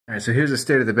Alright, so here's the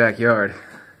state of the backyard.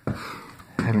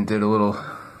 Haven't done a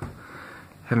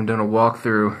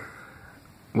walkthrough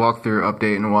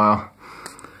update in a while.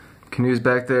 Canoe's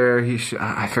back there.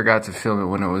 I forgot to film it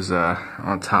when it was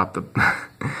on top.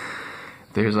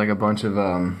 There's like a bunch of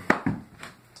I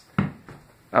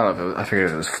don't know if I forget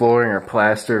if it was flooring or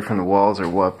plaster from the walls or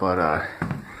what, but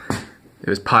it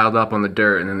was piled up on the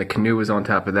dirt, and then the canoe was on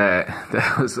top of that.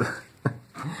 That was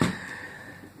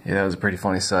yeah, that was a pretty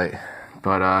funny sight.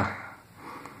 But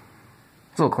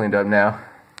it's a little cleaned up now.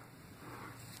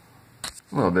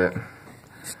 A little bit.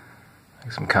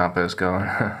 Like some compost going.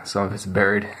 Some of it's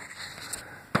buried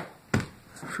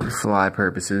for fly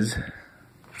purposes.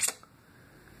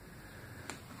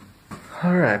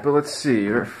 Alright, but let's see.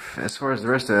 As far as the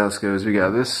rest of the house goes, we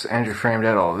got this. Andrew framed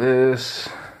out all this.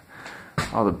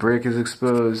 All the brick is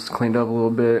exposed, cleaned up a little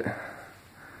bit.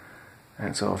 And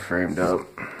it's all framed up.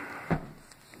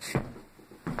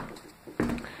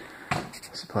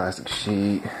 It's a plastic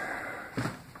sheet.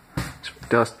 It's for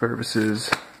dust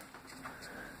purposes.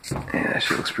 Yeah, that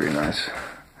shit looks pretty nice.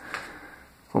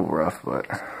 A little rough, but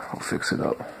we'll fix it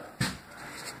up.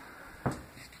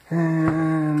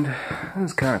 And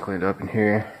it's kind of cleaned up in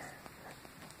here.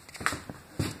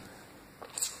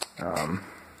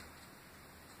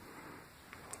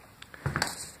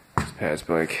 This Pat's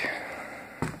bike,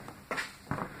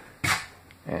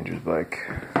 Andrew's bike,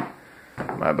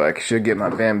 my bike. Should get my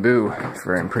bamboo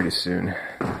frame pretty soon.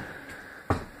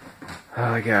 Oh,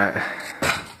 I got a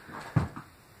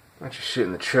bunch of shit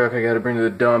in the truck I gotta bring to the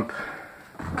dump.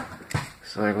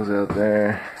 Cycles out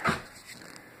there.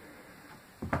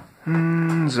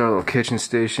 There's our little kitchen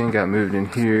station, got moved in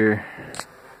here.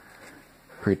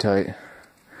 Pretty tight.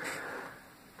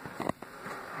 I'm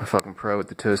a fucking pro with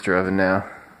the toaster oven now.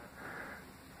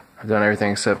 I've done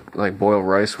everything except like boil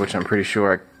rice, which I'm pretty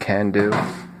sure I can do.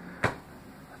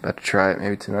 About to try it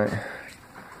maybe tonight.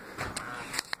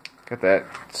 Got that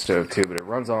stove too, but it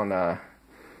runs on,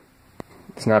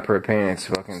 it's not propane, it's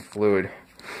fucking fluid.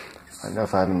 I don't know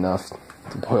if I have enough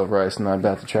to boil rice. I'm not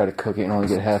about to try to cook it and only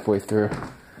get halfway through.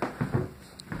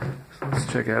 So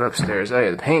let's check out upstairs. Oh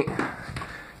yeah, the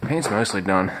paint's mostly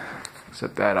done.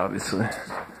 Except that, obviously.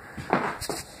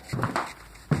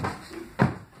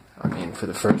 I mean, for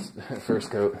the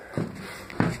first coat.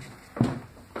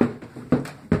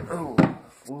 Oh,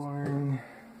 flooring.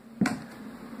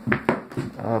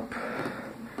 Up.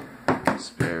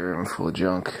 Spare room full of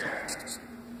junk.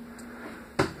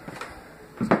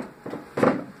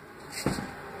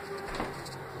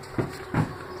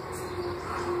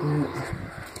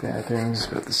 Bathroom's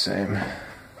about the same.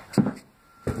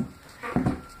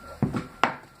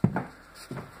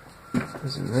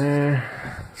 What's in there?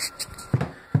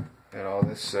 Got all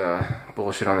this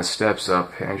bullshit on the steps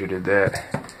up. Andrew did that.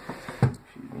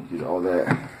 He did all that.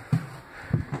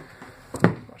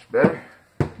 Much better.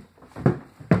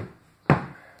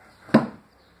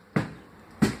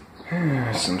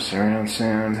 Some surround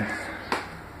sound.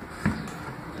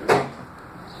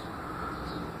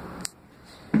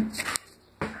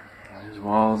 These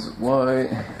walls are white.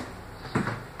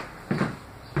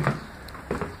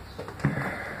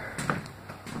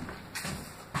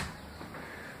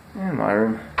 And my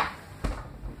room.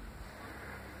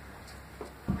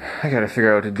 I gotta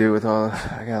figure out what to do with all.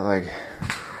 I got like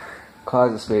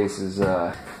closet space is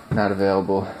not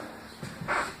available.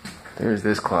 There's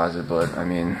this closet, but I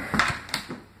mean,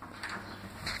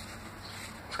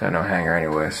 it's got no hanger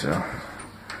anyway, so.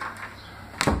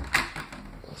 I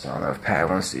don't know if Pat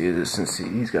wants to use it since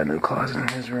he's got no closet in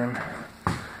his room.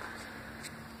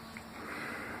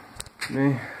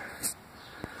 Me.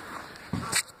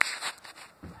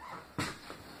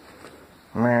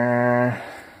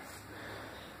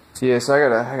 Yeah, so I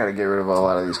gotta get rid of a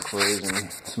lot of these clothes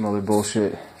and some other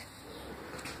bullshit.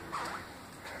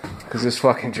 Cause this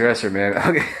fucking dresser, man.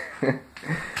 Okay.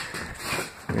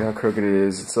 You know how crooked it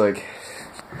is. It's like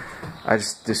I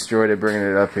just destroyed it bringing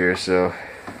it up here, so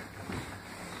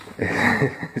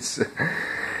it's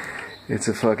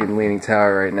a fucking leaning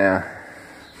tower right now.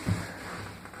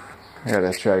 I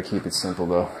gotta try to keep it simple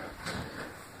though.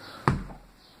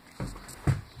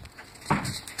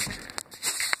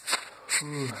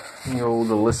 The old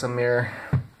Alyssa mirror.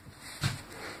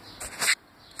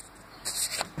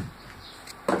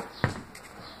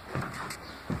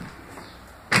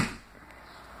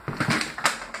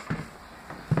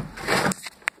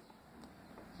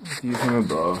 View from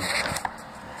above.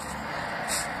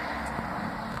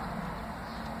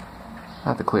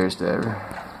 Not the clearest ever.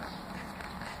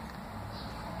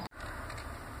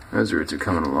 Those roots are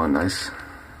coming along nice.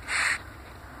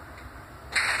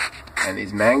 And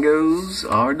these mangoes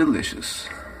are delicious.